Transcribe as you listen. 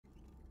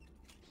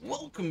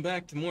Welcome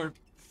back to more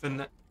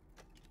FNAF.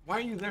 Why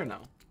are you there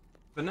now?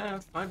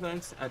 FNAF 5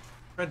 Nights at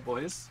Fred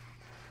Boys.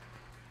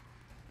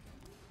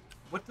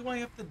 What do I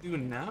have to do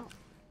now?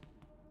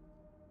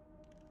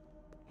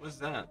 What's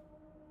that?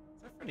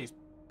 Is that Freddy's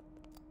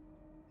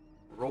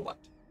robot?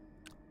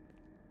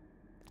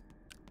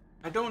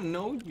 I don't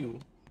know you.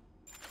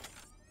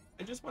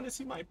 I just want to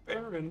see my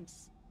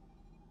parents.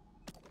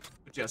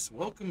 But yes,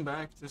 welcome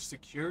back to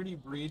Security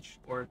Breach,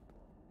 or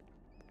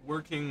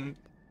working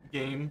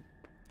game,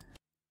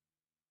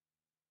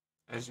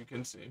 as you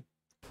can see,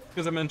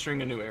 because I'm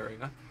entering a new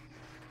area.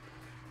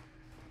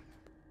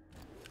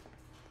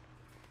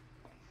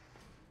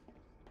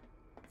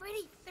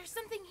 Freddy, there's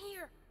something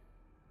here.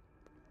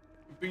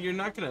 But you're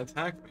not gonna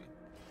attack me.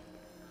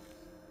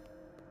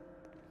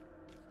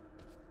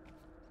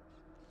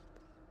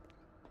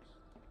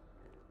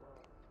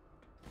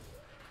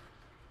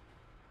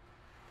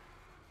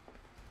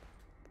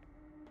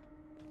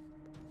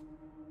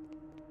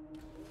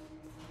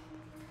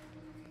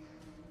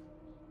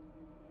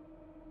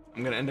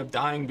 I'm gonna end up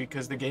dying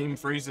because the game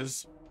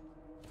freezes.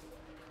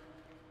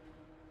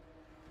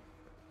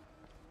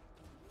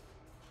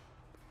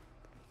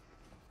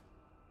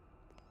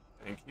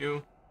 Thank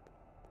you.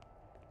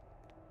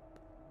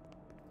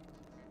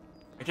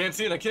 I can't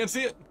see it, I can't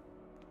see it!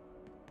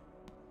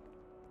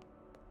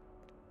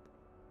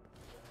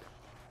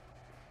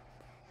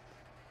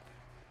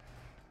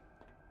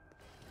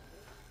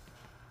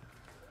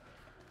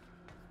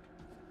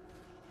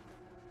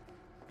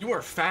 You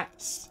are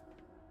fast.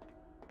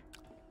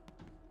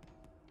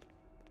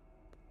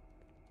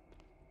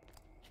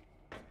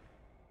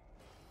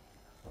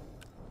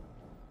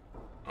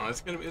 Oh,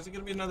 is it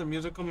gonna be another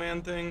Musical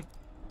Man thing?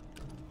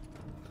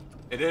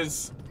 It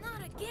is.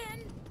 Not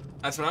again.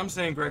 That's what I'm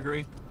saying,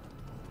 Gregory.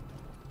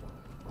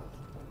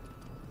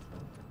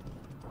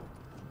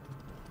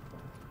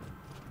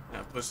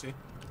 Yeah, pussy.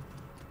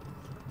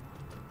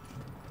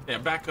 Yeah,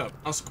 back up.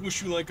 I'll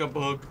squish you like a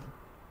bug.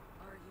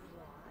 Are you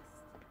lost?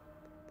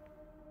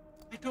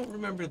 I don't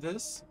remember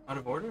this. Out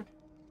of order?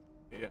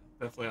 Yeah,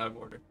 definitely out of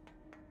order.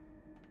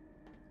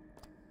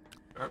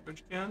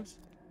 Garbage cans?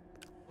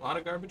 A lot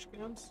of garbage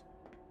cans?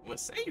 Well,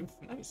 save.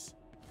 Nice.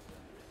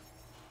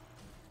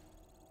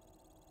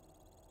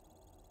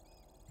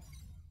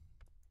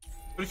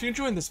 But if you're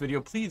enjoying this video,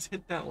 please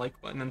hit that like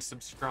button and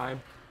subscribe.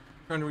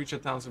 I'm trying to reach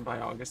 1,000 by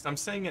August. I'm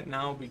saying it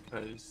now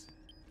because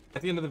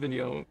at the end of the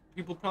video,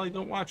 people probably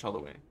don't watch all the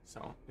way.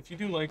 So if you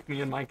do like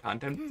me and my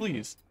content,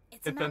 please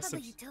It's a hit map that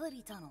of the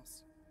utility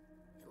tunnels.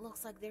 It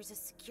looks like there's a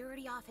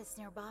security office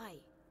nearby.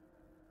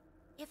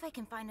 If I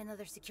can find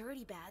another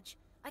security badge,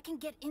 I can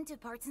get into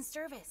parts and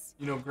service.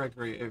 You know,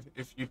 Gregory,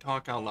 if you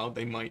talk out loud,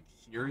 they might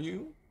hear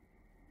you.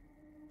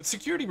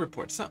 Security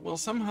reports. Well,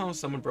 somehow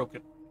someone broke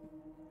it.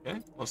 Okay.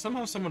 Well,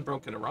 somehow someone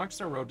broke in a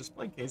Rockstar Road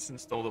display case and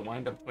stole the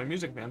wind-up toy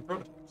Music Man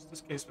prototypes.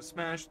 This case was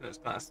smashed and there's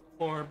glass on the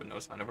floor, but no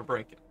sign of a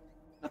break-in.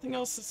 Nothing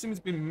else seems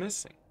to be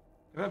missing.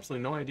 I have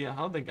absolutely no idea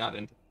how they got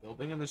into the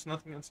building, and there's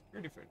nothing on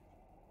security footage.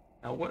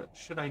 Now, what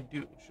should I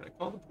do? Should I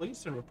call the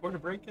police and report a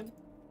break-in?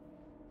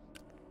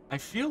 I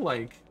feel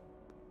like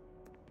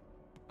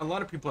a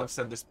lot of people have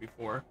said this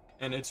before,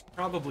 and it's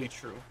probably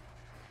true.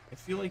 I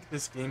feel like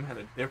this game had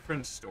a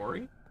different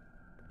story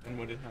than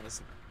what it has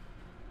now.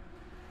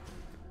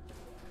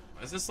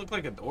 Why does this look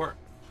like a door?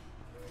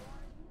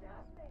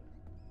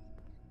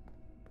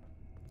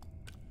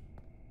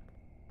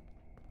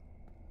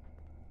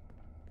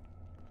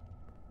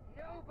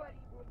 Nobody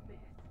will miss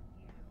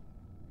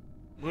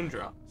you.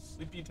 Moondrop,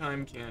 sleepy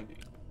time candy.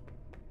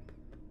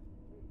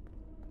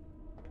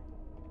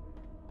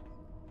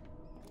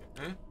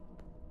 Okay.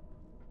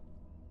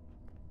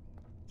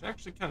 It's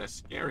actually kind of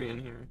scary in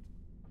here.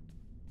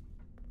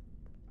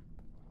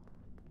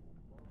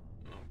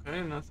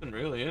 Okay, nothing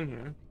really in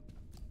here.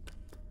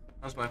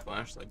 How's my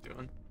flashlight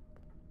doing?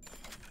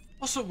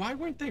 Also, why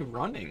weren't they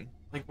running?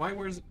 Like, why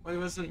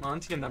wasn't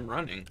Monty and them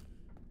running?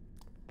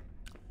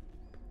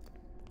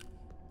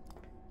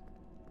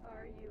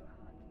 Are you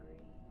hungry?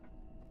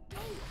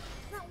 Hey,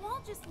 that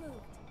wall just moved.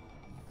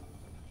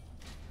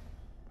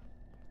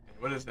 Hey,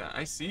 what is that?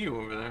 I see you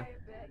over there.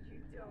 I bet you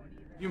don't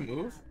even. You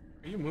move?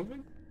 Are you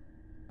moving?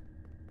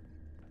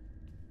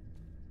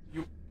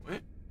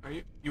 What?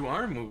 You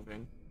are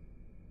moving.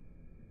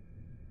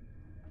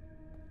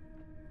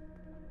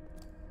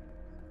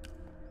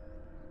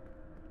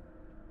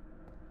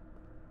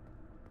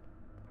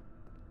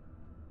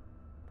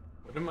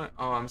 What am I?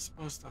 Oh, I'm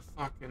supposed to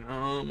fucking.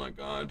 Oh my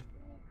god.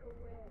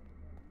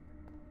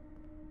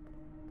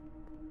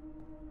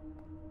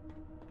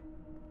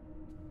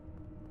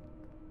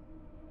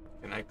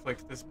 Can I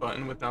click this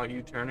button without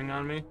you turning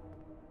on me?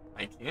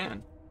 I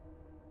can.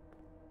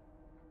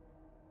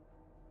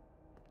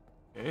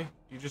 Okay,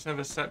 you just have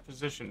a set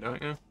position,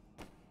 don't you?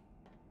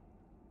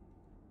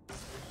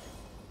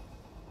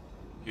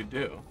 You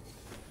do.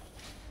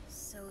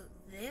 So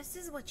this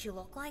is what you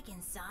look like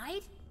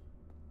inside?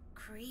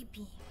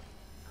 Creepy.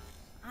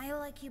 I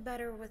like you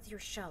better with your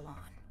shell on.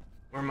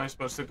 Where am I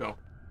supposed to go?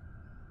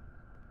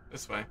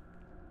 This way.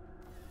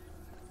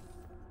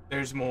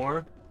 There's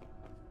more.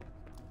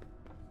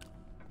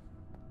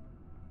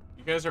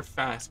 You guys are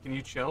fast. Can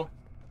you chill?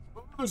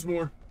 Oh, there's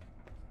more.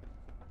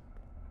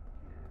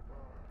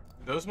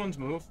 Do those ones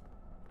move?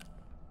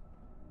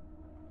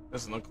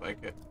 Doesn't look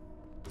like it.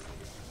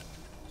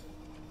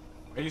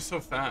 Why are you so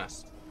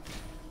fast?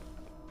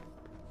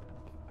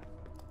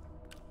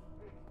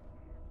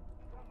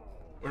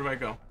 Where do I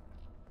go?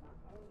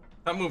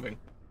 Stop moving.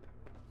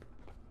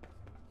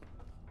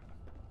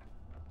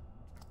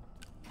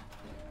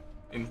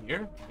 In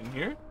here? In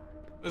here?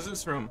 What is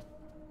this room?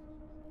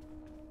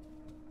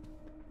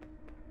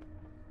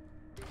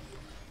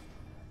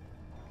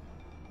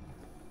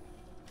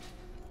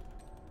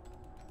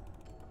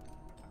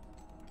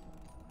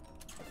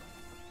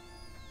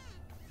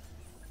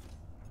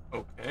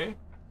 Okay.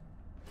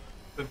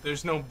 But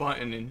there's no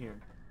button in here.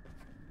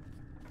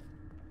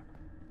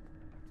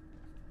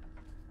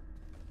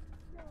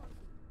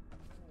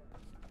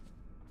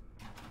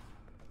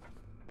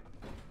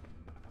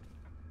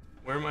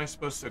 Where am I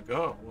supposed to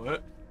go?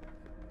 What?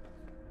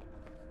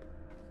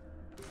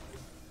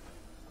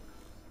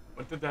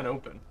 What did that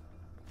open?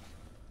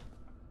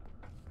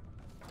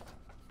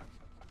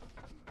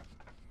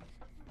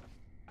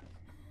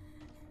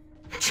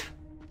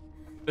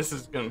 This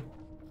is gonna...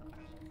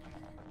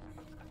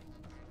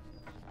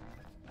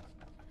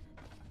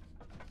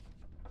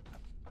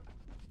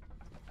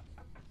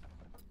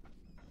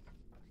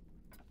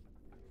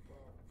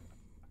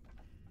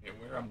 Okay,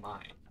 where am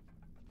I?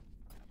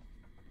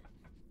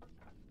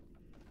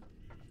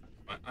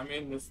 I'm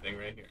in this thing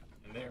right here,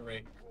 and they're right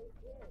here. Hey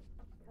kid,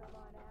 come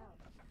on out.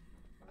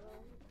 We're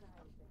only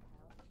trying to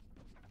help.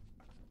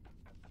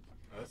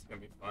 Oh, this is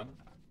gonna be fun.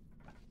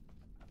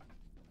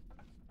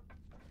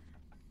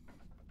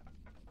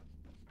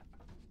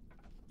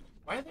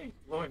 Why are they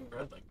glowing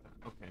red like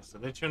that? Okay, so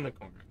they turn the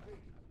corner.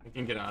 We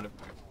can get out of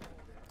here.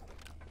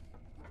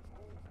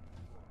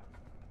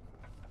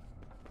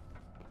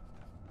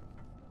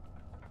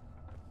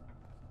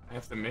 I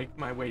have to make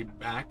my way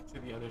back to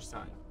the other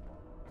side.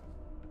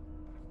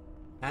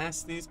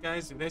 Past these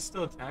guys? Do they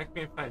still attack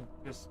me if I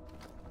just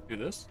do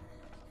this?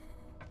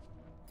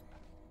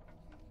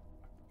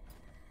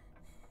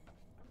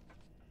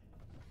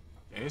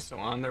 Okay, so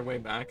on their way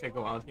back, I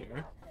go out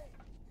here.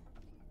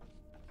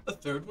 A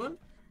third one?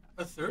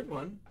 A third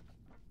one?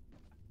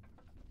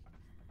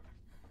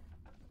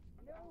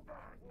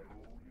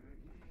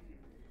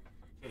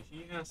 Okay,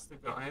 he has to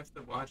go. I have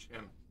to watch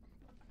him.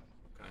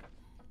 Okay.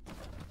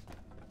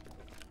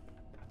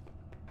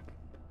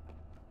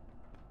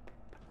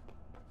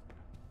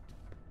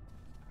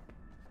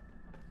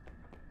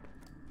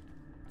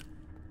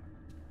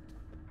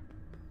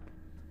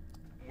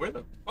 Where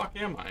the fuck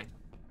am I?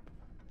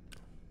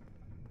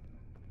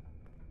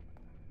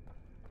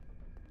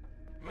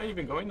 Am I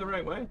even going the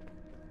right way?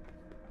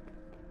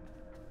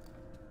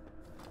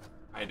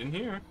 Hide in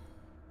here.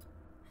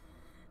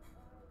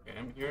 Okay,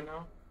 I'm here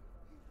now.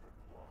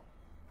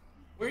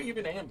 Where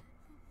even am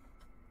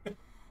I?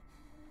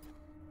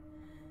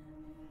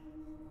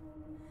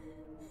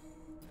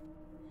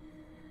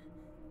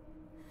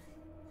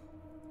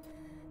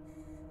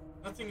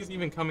 Nothing is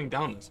even coming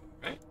down this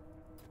way, right?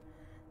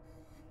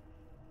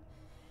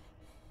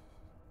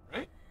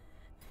 Right?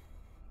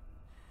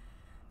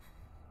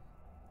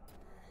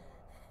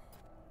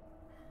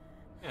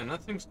 Yeah,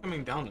 nothing's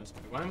coming down this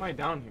way. Why am I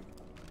down here?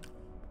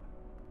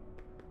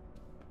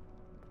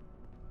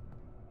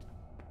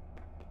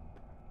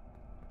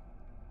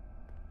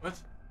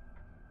 What?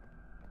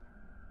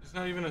 There's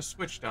not even a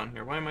switch down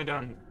here. Why am I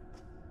down here?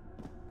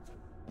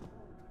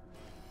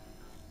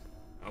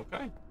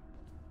 Okay.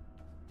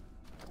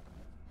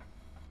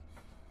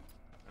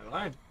 I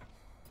lied.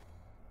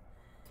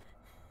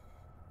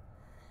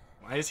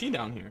 Why is he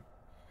down here?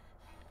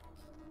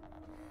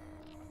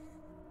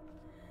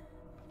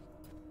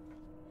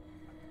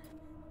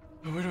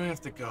 Where do I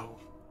have to go?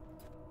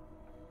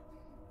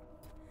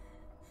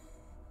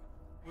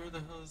 Where the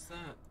hell is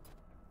that?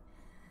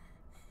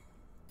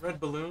 Red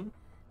balloon?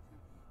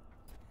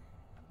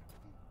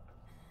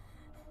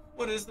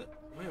 What is that?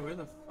 Wait, where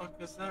the fuck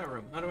is that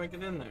room? How do I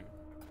get in there?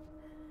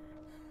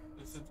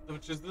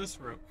 Which is this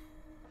room?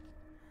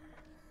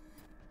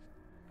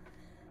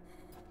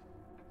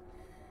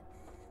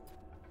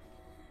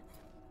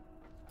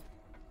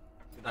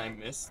 Did I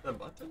miss the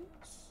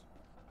buttons?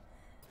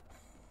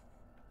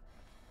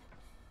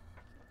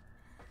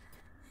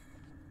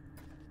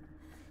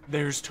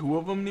 There's two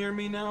of them near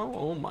me now?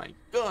 Oh my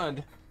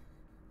god.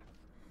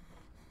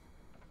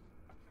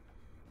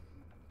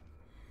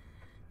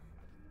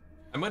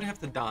 I might have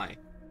to die.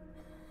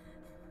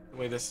 The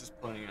way this is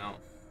playing out.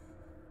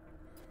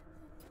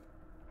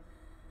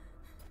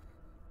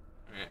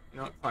 Alright, you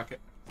know what? Fuck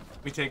it.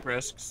 We take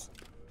risks.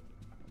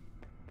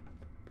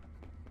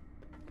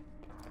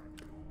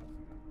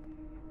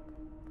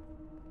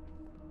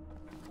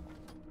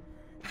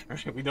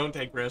 Alright, we don't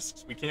take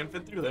risks. We can't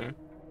fit through there.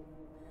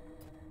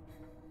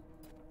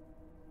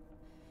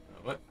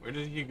 What? Where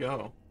did he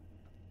go?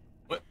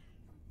 What?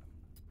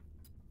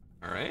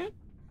 Alright.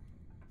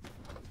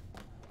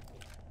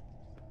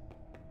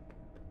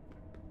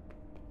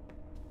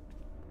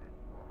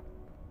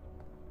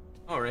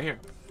 Oh, right here.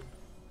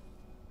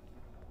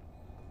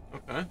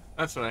 Okay,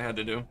 that's what I had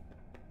to do.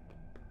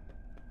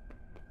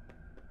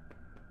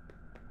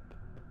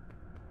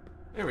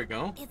 There we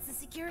go. It's the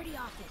security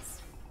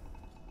office.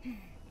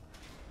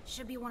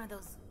 Should be one of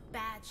those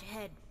badge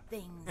head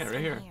things. Yeah, right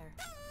in here.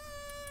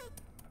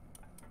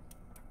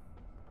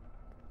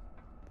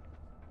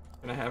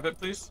 Can I have it,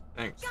 please?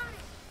 Thanks. Got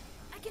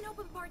it. I can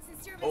open parts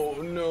and service.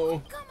 Oh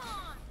no. Come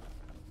on.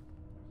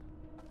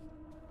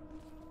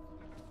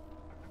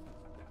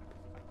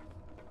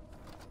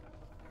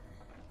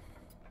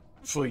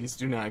 Please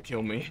do not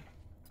kill me.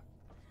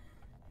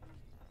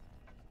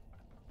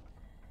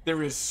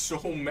 There is so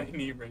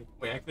many right.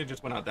 Wait, I could have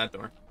just went out that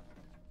door.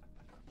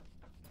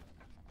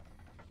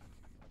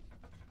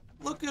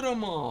 Look at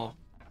them all.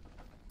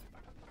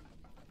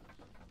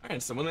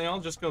 Alright, so when they all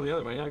just go the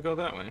other way, I go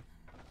that way.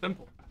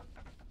 Simple.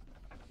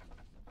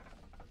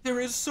 There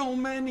is so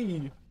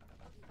many.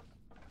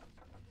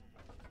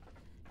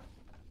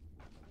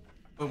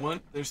 But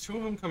one, there's two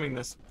of them coming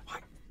this way. Why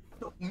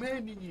so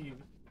many?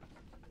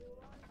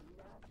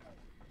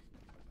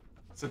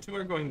 So two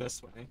are going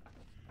this way.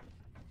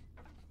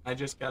 I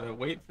just gotta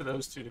wait for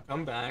those two to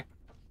come back,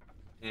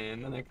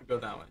 and then I could go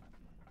that way.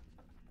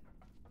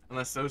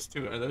 Unless those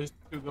two, are those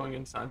two going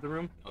inside the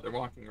room? No, they're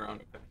walking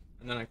around, okay.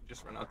 And then I could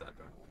just run out that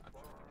door. Gotcha.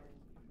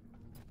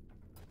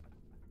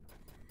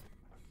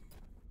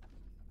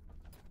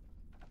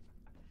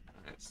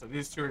 Alright, so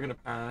these two are gonna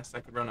pass.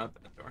 I could run out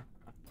that door.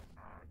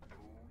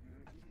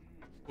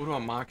 What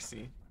about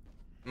Moxie?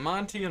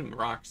 Monty and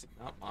Roxy,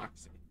 not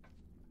Moxie.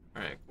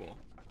 Alright, cool.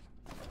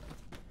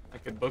 I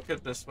could book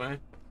it this way.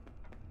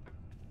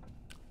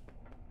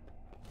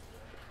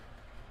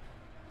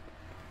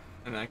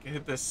 And I can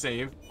hit this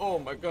save. Oh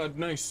my god,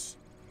 nice.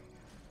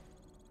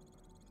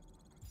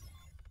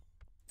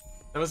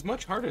 That was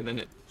much harder than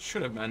it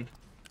should have been.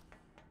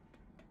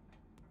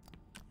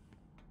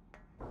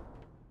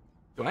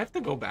 Do I have to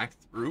go back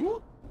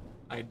through?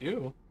 I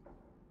do.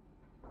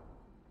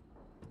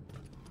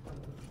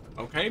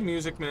 Okay,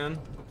 Music Man.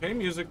 Okay,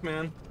 Music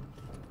Man.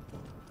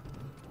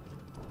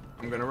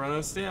 I'm gonna run out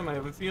of stam, I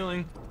have a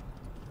feeling.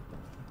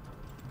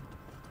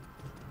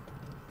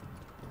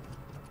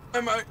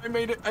 I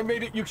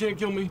made it, you can't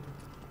kill me.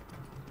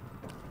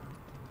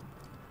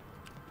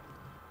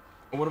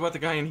 Oh, what about the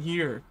guy in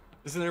here?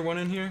 Isn't there one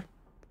in here?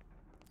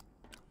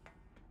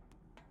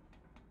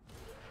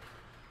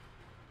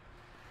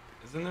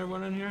 Isn't there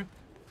one in here?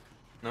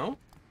 No?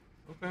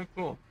 Okay,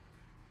 cool.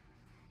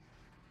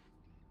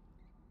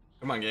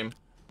 Come on, game.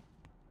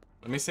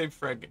 Let me save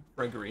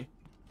Gregory.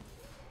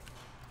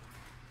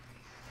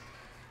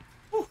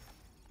 Whew.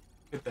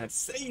 Get that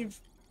save.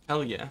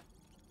 Hell yeah.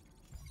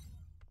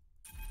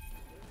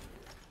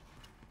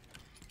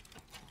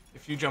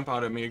 If you jump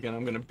out at me again,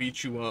 I'm gonna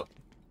beat you up.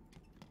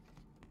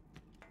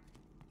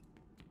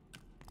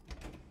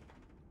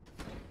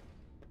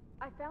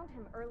 I found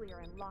him earlier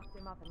and locked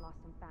him up and lost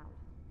him found.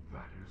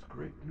 That is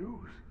great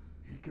news.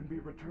 He can be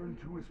returned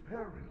to his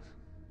parents.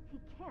 He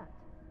can't.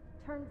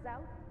 Turns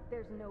out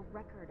there's no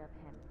record of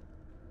him.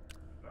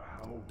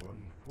 How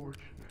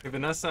unfortunate. Hey,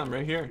 Vanessa, I'm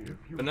right here.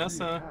 If you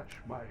Vanessa.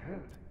 reattach my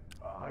head,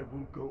 I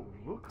will go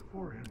look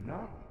for him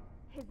now.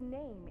 His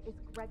name is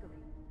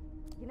Gregory.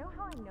 You know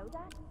how I know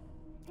that?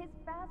 His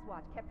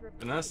Fazwatch kept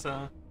repeating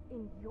Vanessa.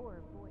 in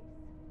your voice.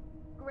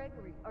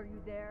 Gregory, are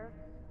you there?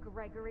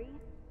 Gregory?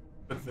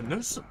 But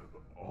Vanessa.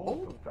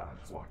 All the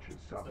Fazwatches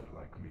sounded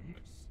like me.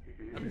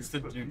 That means It's the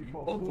the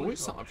default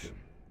voice option.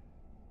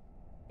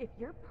 If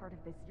you're part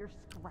of this, you're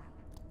scrap.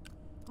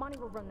 Monty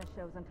will run the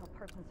shows until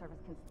Parts and Service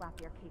can slap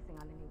their casing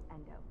on a new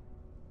endo.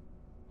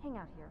 Hang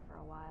out here for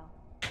a while.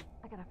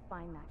 I gotta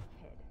find that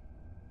kid.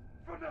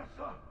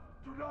 Vanessa,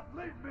 do not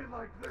leave me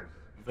like this.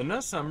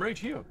 Vanessa, I'm right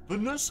here.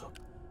 Vanessa.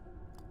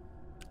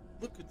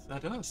 Look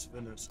at us,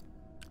 Vanessa.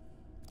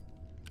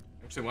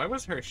 Actually, why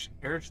was her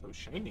hair so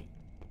shiny?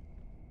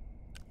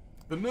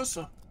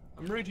 Vanessa,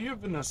 I'm right here,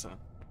 Vanessa.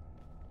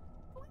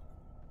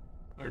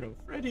 Or no,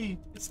 Freddy.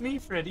 It's me,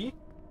 Freddy.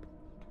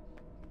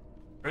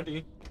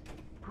 Freddy.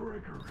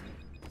 Gregory,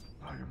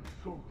 I am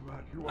so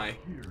glad you are Hi.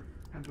 here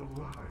and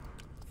alive.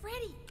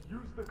 Freddy!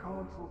 Use the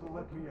console to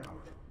let me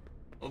out.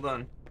 Hold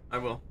on. I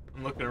will.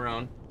 I'm looking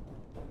around.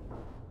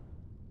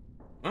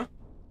 Huh?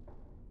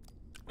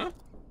 Huh?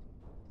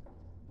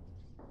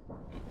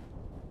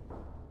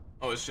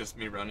 Oh, it's just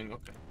me running.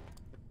 Okay.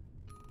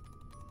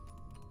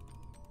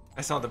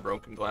 I saw the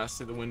broken glass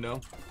through the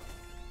window.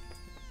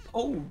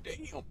 Oh,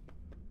 damn.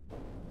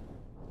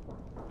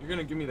 You're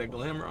gonna give me the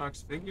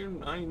Glamrox figure?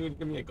 Now you need to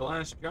give me a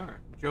glass jar.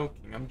 I'm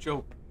joking. I'm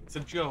joking. It's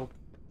a joke.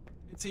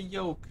 It's a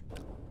yoke.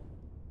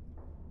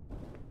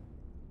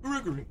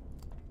 Gregory.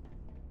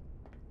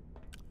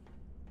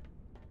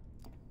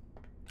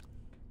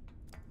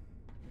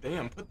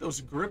 Damn, put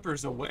those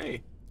grippers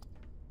away.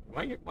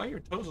 Why your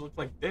toes look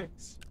like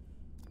dicks?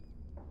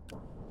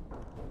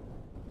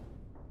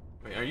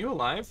 Wait, are you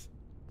alive?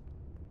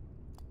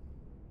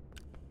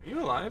 Are you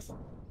alive?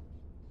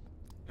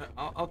 Yeah,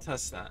 I'll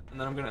test that, and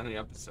then I'm gonna end the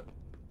episode.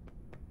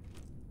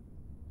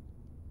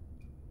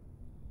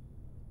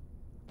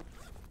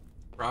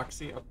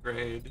 Roxy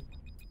upgrade.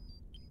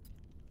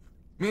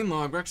 Main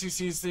log, Rexy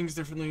sees things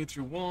differently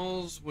through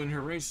walls. When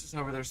her races,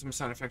 however, there's some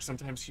side effects.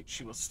 Sometimes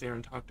she will stare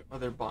and talk to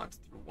other bots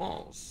through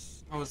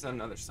walls. How is that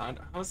another side?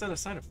 How is that a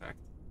side effect?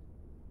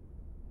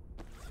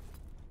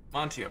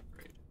 Monty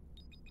upgrade.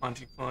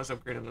 Monty claws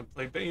upgrade on the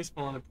play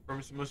baseball and the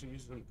performance of most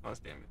uses and cause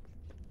damage.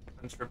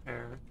 Defense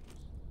repair.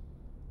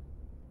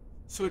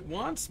 So it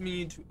wants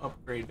me to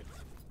upgrade,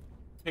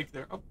 take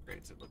their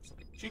upgrades, it looks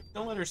like. She,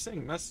 don't let her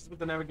sing. Messes with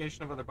the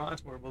navigation of other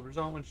bots, where it will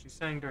result when she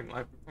sang during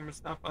live performance.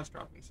 Stop bots,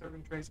 dropping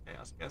serving trays,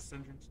 chaos guest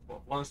engines,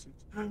 12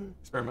 lawsuits.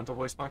 Experimental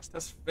voice box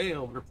test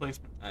failed.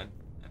 Replacement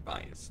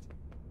advised.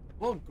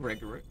 Well,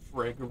 Gregory,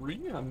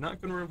 I'm not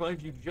going to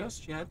revive you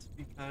just yet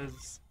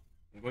because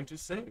I'm going to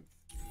save.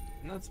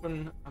 And that's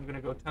when I'm going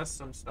to go test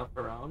some stuff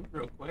around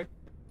real quick.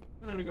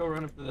 I'm going to go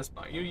run up to this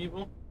bot. You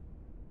evil?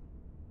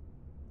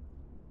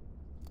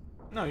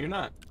 No, you're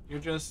not. You're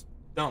just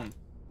dumb.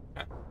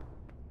 Okay.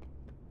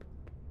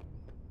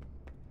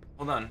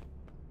 Hold on.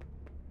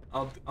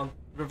 I'll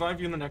revive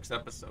you in the next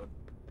episode.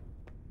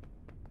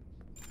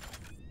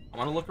 I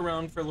want to look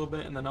around for a little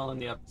bit and then I'll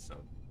end the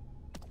episode.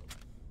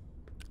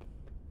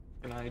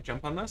 Can I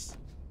jump on this?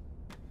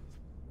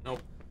 Nope.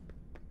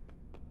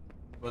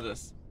 What is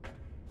this?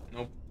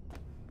 Nope.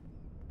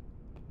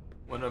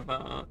 What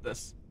about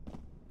this?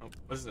 Nope.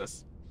 What is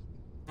this?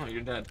 Oh,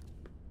 you're dead.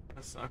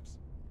 That sucks.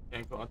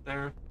 Can't go out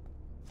there.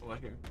 Go out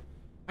here.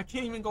 I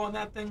can't even go on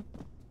that thing.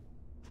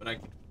 But I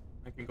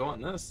can go on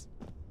this.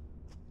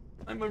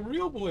 I'm a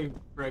real boy,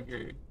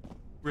 Gregory.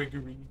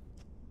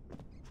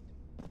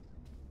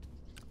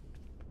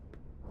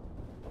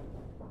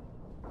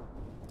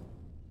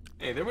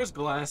 Hey, there was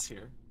glass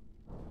here.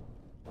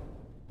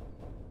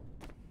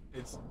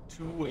 It's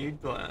two-way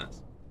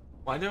glass.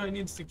 Why do I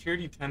need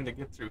security 10 to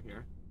get through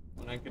here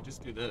when I could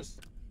just do this?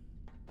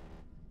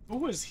 Who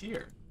was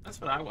here? That's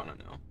what I want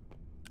to know.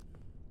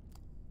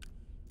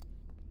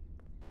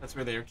 That's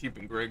where they are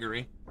keeping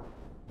Gregory.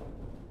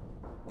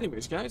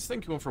 Anyways, guys,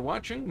 thank you all for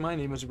watching. My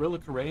name is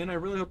RillaKurai, and I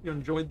really hope you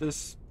enjoyed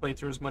this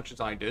playthrough as much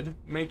as I did.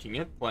 Making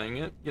it, playing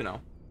it, you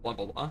know, blah,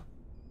 blah, blah.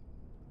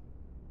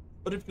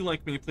 But if you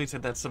like me, please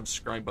hit that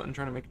subscribe button.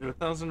 Trying to make it to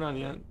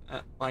 1,000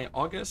 by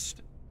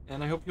August.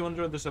 And I hope you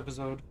enjoyed this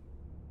episode.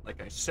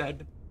 Like I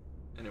said.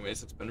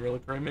 Anyways, it's been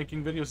RillaKurai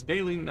making videos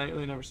daily,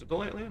 nightly, never so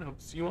delightly, and I hope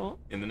to see you all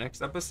in the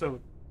next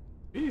episode.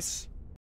 Peace.